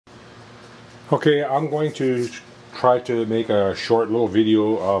Okay, I'm going to try to make a short little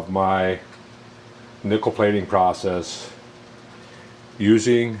video of my nickel plating process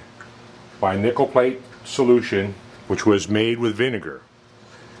using my nickel plate solution, which was made with vinegar.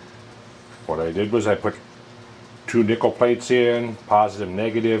 What I did was I put 2 nickel plates in, positive,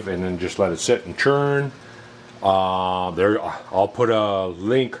 negative, and then just let it sit and churn. I'll put a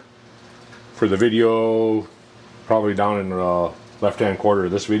link for the video probably down in the left hand corner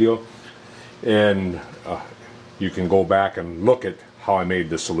of this video, and you can go back and look at how I made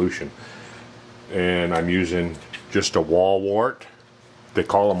this solution. And I'm using just a wall wart. They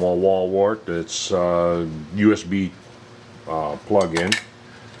call them a wall wart. It's USB plug-in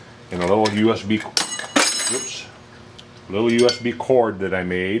and a little USB cord that I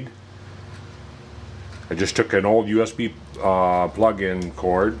made. I just took an old USB plug-in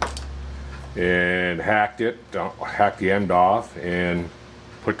cord and hacked the end off and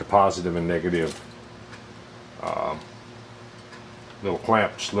put the positive and negative little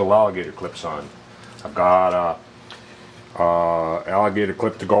clamps, little alligator clips on. I've got a alligator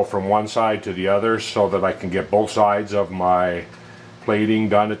clip to go from one side to the other so that I can get both sides of my plating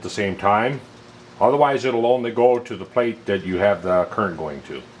done at the same time. Otherwise it'll only go to the plate that you have the current going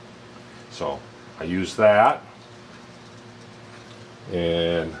to. So I use that,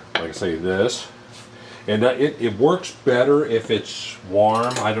 and like I say, this, and it works better if it's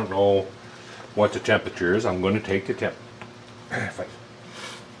warm. I don't know what the temperature is. I'm going to take the temp. If I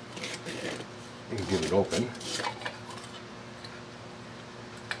can get it open.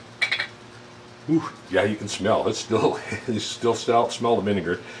 Ooh, yeah, you can smell. It's still, you still smell the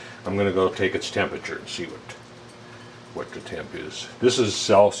vinegar. I'm going to go take its temperature and see what the temp is. This is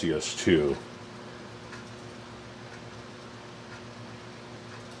Celsius too.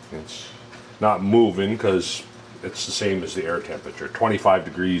 It's not moving because it's the same as the air temperature, 25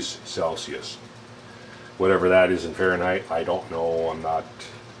 degrees Celsius. Whatever that is in Fahrenheit, I don't know. I'm not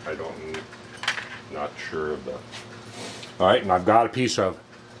sure of the. All right, and I've got a piece of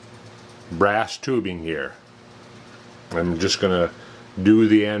brass tubing here. I'm just gonna do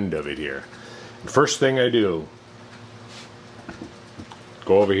the end of it here. First thing I do,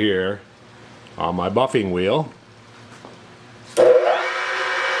 go over here on my buffing wheel.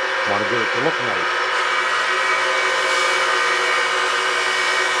 Want to get it to look nice.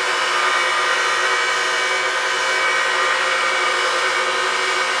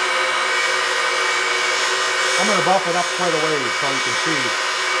 I'm going to buff it up quite a ways so you can see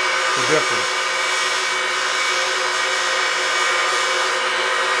the difference.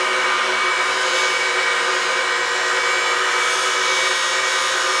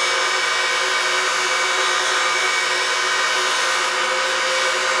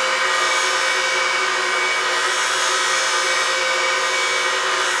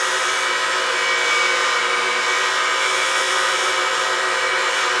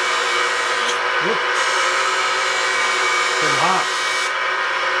 Hot.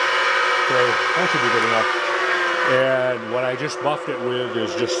 So that should be good enough. And what I just buffed it with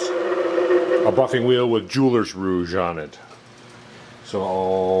is just a buffing wheel with jeweler's rouge on it.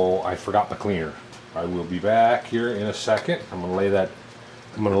 So I forgot the cleaner. I will be back here in a second. I'm gonna lay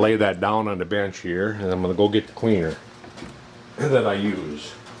that down on the bench here, and I'm gonna go get the cleaner that I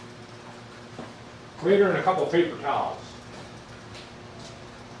use. Cleaner and a couple of paper towels.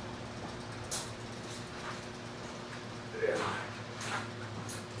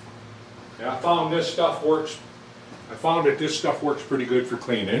 I found this stuff works. I found that this stuff works pretty good for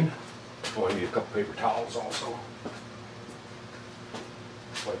cleaning. Oh, I need a couple paper towels also.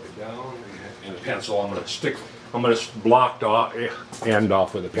 Wipe it down, and a pencil. I'm going to block the end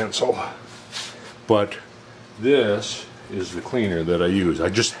off with a pencil. But this is the cleaner that I use. I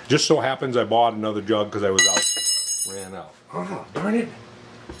just so happens I bought another jug because I was out, ran out. Oh, darn it!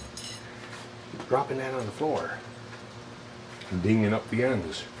 Dropping that on the floor, and dinging up the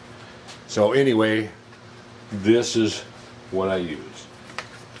ends. So anyway, this is what I use.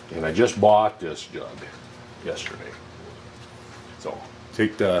 And I just bought this jug yesterday. So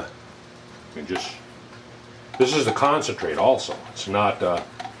take the, and just, this is the concentrate also. It's not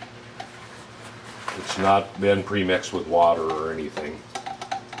been pre-mixed with water or anything.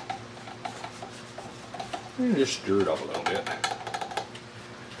 And just stir it up a little bit.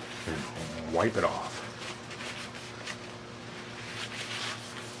 And wipe it off.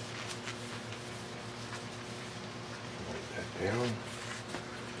 Down.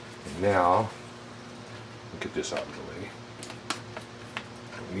 And now, get this out of the way.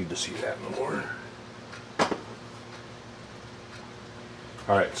 Don't need to see that no more.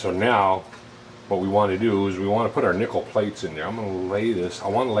 Alright, so now what we want to do is we want to put our nickel plates in there. I'm going to lay this. I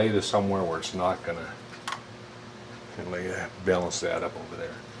want to lay this somewhere where it's not going to balance that up over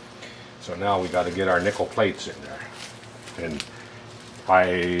there. So now we got to get our nickel plates in there. And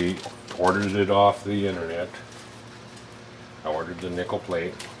I ordered it off the internet. I ordered the nickel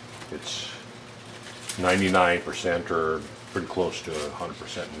plate. It's 99% or pretty close to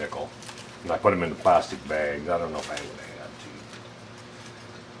 100% nickel. And I put them in the plastic bags. I don't know if I would have had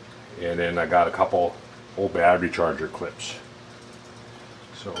to. And then I got a couple old battery charger clips.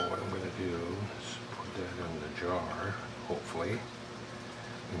 So what I'm going to do is put that in the jar, hopefully,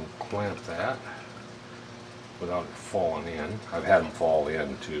 and clamp that without it falling in. I've had them fall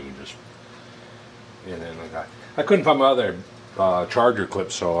in too, just. And then I couldn't find my other charger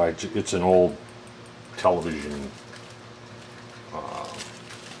clip, so it's an old television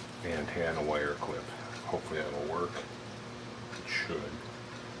antenna wire clip. Hopefully that'll work. It should.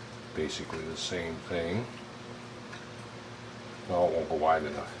 Basically the same thing. No, it won't go wide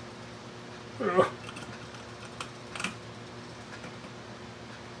enough.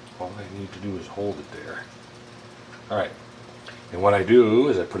 All I need to do is hold it there. Alright. And what I do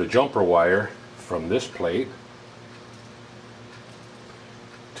is I put a jumper wire from this plate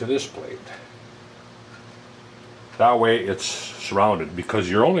to this plate. That way it's surrounded, because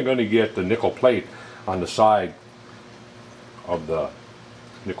you're only going to get the nickel plate on the side of the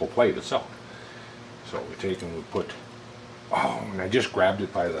nickel plate itself. So we take and we put, oh, and I just grabbed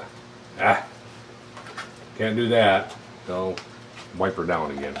it by the, can't do that. So wipe her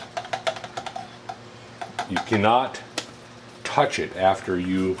down again. You cannot touch it after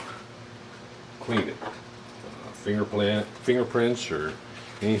you clean it. Fingerprints or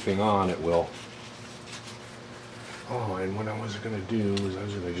anything on it will. Oh, and what I was going to do is I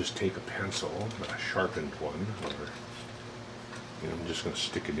was going to just take a pencil, a sharpened one, or I'm just going to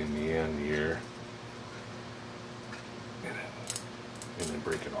stick it in the end here, and then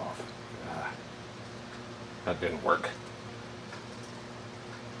break it off. That didn't work.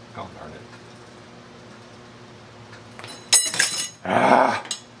 Oh, darn it.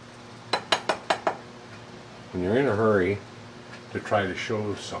 When you're in a hurry to try to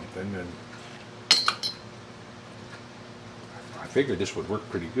show something, and I figured this would work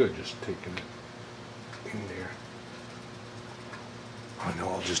pretty good, just taking it in there. Oh no,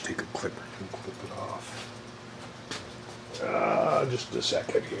 I'll just take a clipper and clip it off. Just a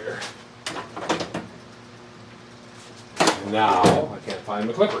second here. And now I can't find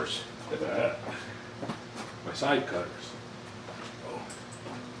my clippers. My side cutters.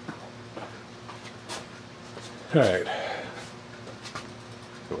 Alright.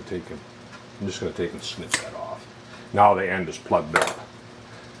 So I'm just going to take and snip that off. Now the end is plugged up.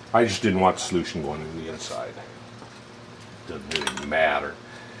 I just didn't want the solution going in the inside. Doesn't really matter.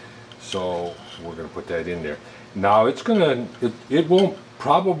 So we're going to put that in there. Now it's going to, it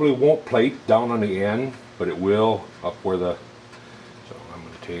probably won't plate down on the end, but it will up where the, so I'm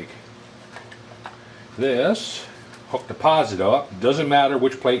going to take this, hook the positive up. Doesn't matter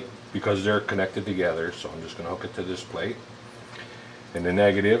which plate because they're connected together, so I'm just going to hook it to this plate. And the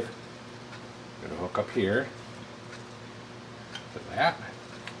negative, I'm going to hook up here to that.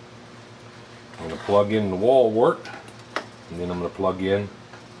 I'm going to plug in the wall wart, and then I'm going to plug in,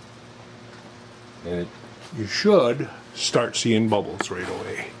 and you should start seeing bubbles right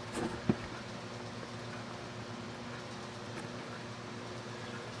away.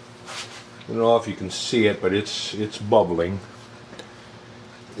 I don't know if you can see it, but it's bubbling.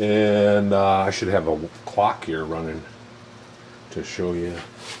 And I should have a clock here running to show you.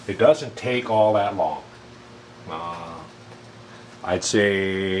 It doesn't take all that long. I'd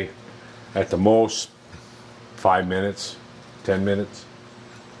say at the most 5 minutes, 10 minutes.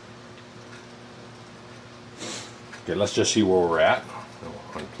 Okay, let's just see where we're at.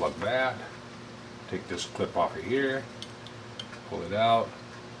 I'll unplug that. Take this clip off of here. Pull it out.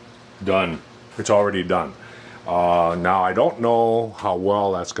 Done. It's already done. Now I don't know how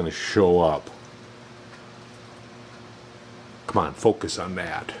well that's going to show up. Come on, focus on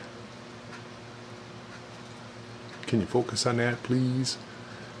that. Can you focus on that, please?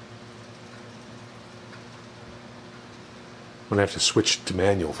 I'm going to have to switch to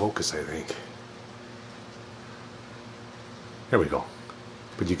manual focus, I think. There we go.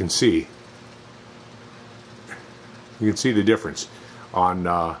 But you can see the difference on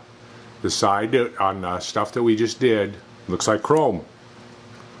the side, on stuff that we just did. Looks like chrome,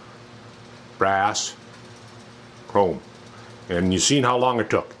 brass, chrome, and you've seen how long it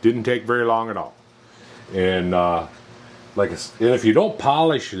took. Didn't take very long at all. And and if you don't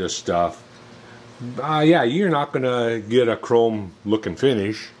polish this stuff, yeah, you're not gonna get a chrome looking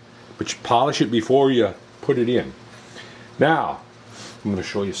finish, but you polish it before you put it in. Now, I'm going to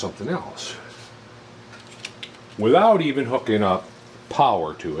show you something else. Without even hooking up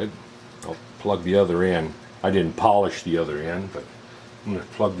power to it, I'll plug the other end. I didn't polish the other end, but I'm going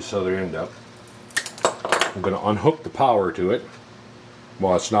to plug this other end up. I'm going to unhook the power to it.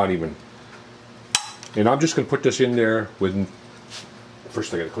 Well, it's not even. And I'm just going to put this in there with.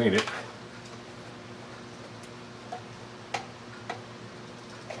 First, I got to clean it.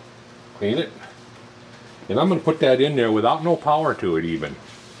 Clean it. And I'm going to put that in there without no power to it even.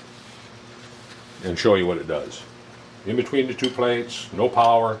 And show you what it does. In between the two plates, no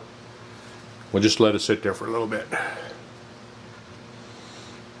power. We'll just let it sit there for a little bit.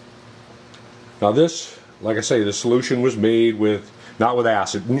 Now this, like I say, the solution was made with, not with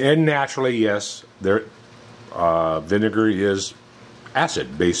acid. And naturally, yes, vinegar is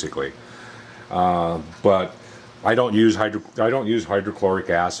acid, basically. But I don't use hydrochloric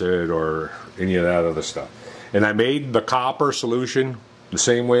acid or any of that other stuff. And I made the copper solution the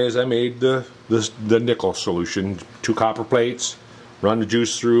same way as I made the nickel solution. 2 copper plates, run the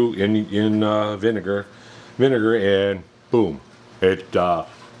juice through in vinegar, and boom, it's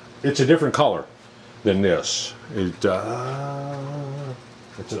a different color than this. It's an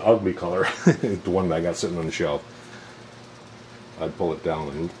ugly color. The one that I got sitting on the shelf. I'd pull it down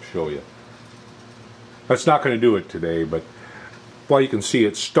and show you. That's not going to do it today, but well, you can see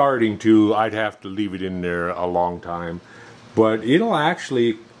it's starting to. I'd have to leave it in there a long time, but it'll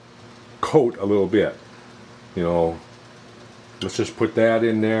actually coat a little bit. You know, let's just put that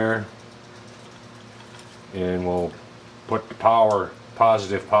in there, and we'll put the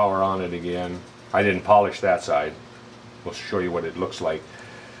positive power on it again. I didn't polish that side. We'll show you what it looks like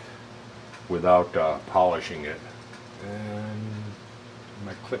without polishing it. And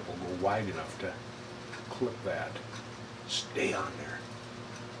my clip will go wide enough to clip that. Stay on there.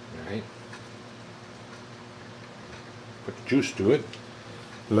 Alright. Put the juice to it.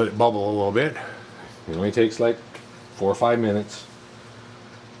 Let it bubble a little bit. It only takes like 4 or 5 minutes.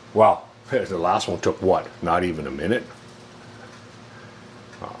 Well, the last one took what? Not even a minute?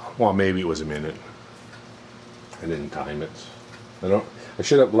 Well, maybe it was a minute. I didn't time it. I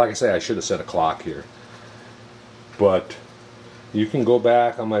should have, like I say, I should have set a clock here. But you can go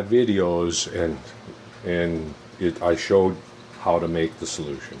back on my videos and I showed how to make the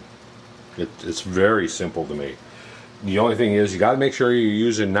solution. It's very simple to make. The only thing is you got to make sure you're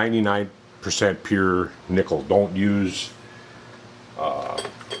using 99% pure nickel. Don't use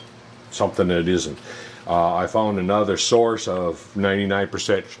something that isn't. I found another source of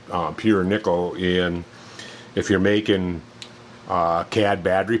 99% pure nickel in, if you're making CAD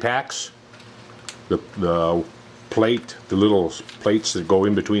battery packs, the plate, the little plates that go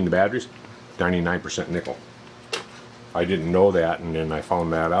in between the batteries, 99% nickel. I didn't know that, and then I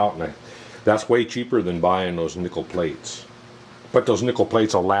found that out, and that's way cheaper than buying those nickel plates. But those nickel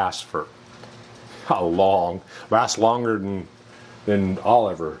plates will last for last longer than I'll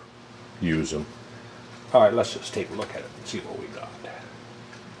ever use them. All right, let's just take a look at it and see what we got.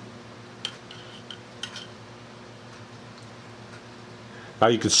 Now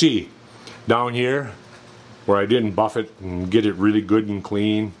you can see down here where I didn't buff it and get it really good and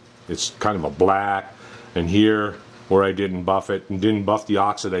clean, it's kind of a black. And here where I didn't buff it and didn't buff the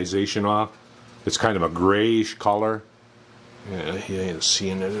oxidization off, it's kind of a grayish color. Yeah, you ain't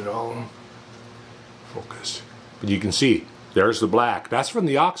seeing it at all. Focus. But you can see there's the black. That's from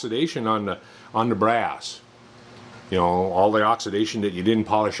the oxidation on the brass. You know, all the oxidation that you didn't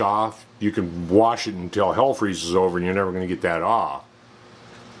polish off, you can wash it until hell freezes over and you're never going to get that off.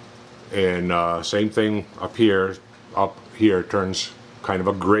 And same thing up here. Up here turns kind of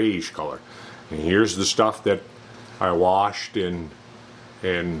a grayish color. And here's the stuff that I washed and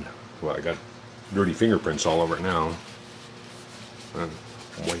well, I got dirty fingerprints all over it now. And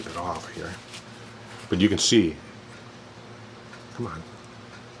wipe it off here. But you can see. Come on.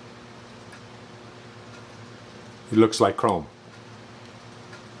 It looks like chrome.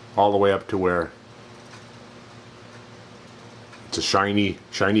 All the way up to where it's a shiny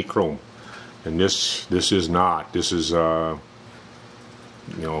chrome. And this is not. This is you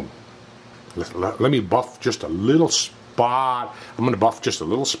know, let me buff just a little spot. I'm going to buff just a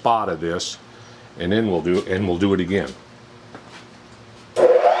little spot of this, and then we'll do it again.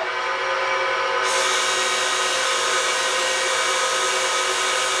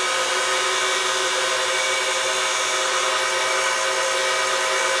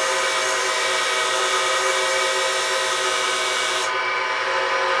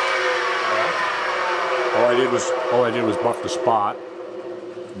 All I did was buff the spot.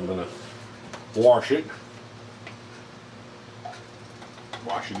 I'm gonna wash it.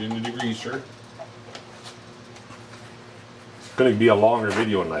 Wash it into the degreaser. It's going to be a longer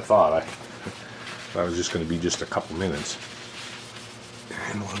video than I thought. I thought it was just going to be just a couple minutes.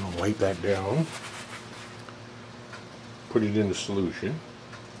 And I'm going to wipe that down. Put it in the solution.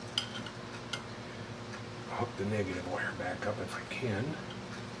 Hook the negative wire back up if I can.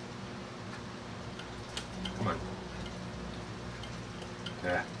 Come on.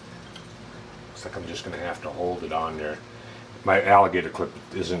 Yeah. Looks like I'm just going to have to hold it on there. My alligator clip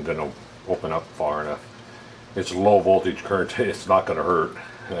isn't going to open up far enough. It's low voltage current. It's not going to hurt.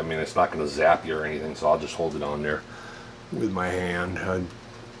 I mean, it's not going to zap you or anything, so I'll just hold it on there with my hand. I'm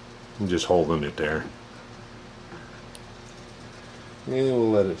just holding it there. And we'll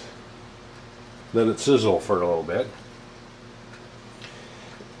let it sizzle for a little bit.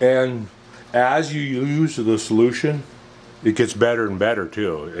 And as you use the solution, it gets better and better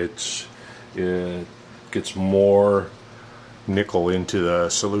too. It gets more nickel into the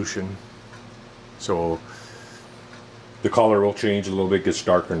solution, so the color will change a little bit, gets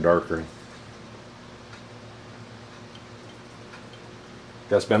darker and darker.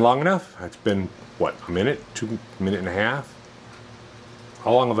 That's been long enough. It's been what, a minute, 2 minutes and a half?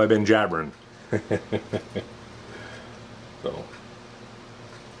 How long have I been jabbering? So,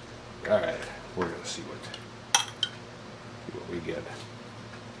 alright, we're gonna see what we get.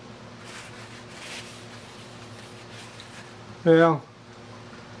 Well,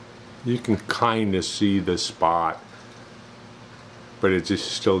 you can kind of see the spot, but it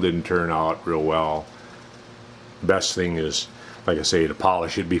just still didn't turn out real well. Best thing is, like I say, to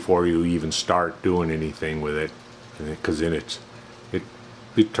polish it before you even start doing anything with it, because then it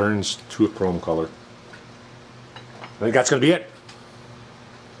turns to a chrome color. I think that's going to be it.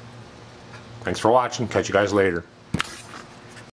 Thanks for watching. Catch you guys later.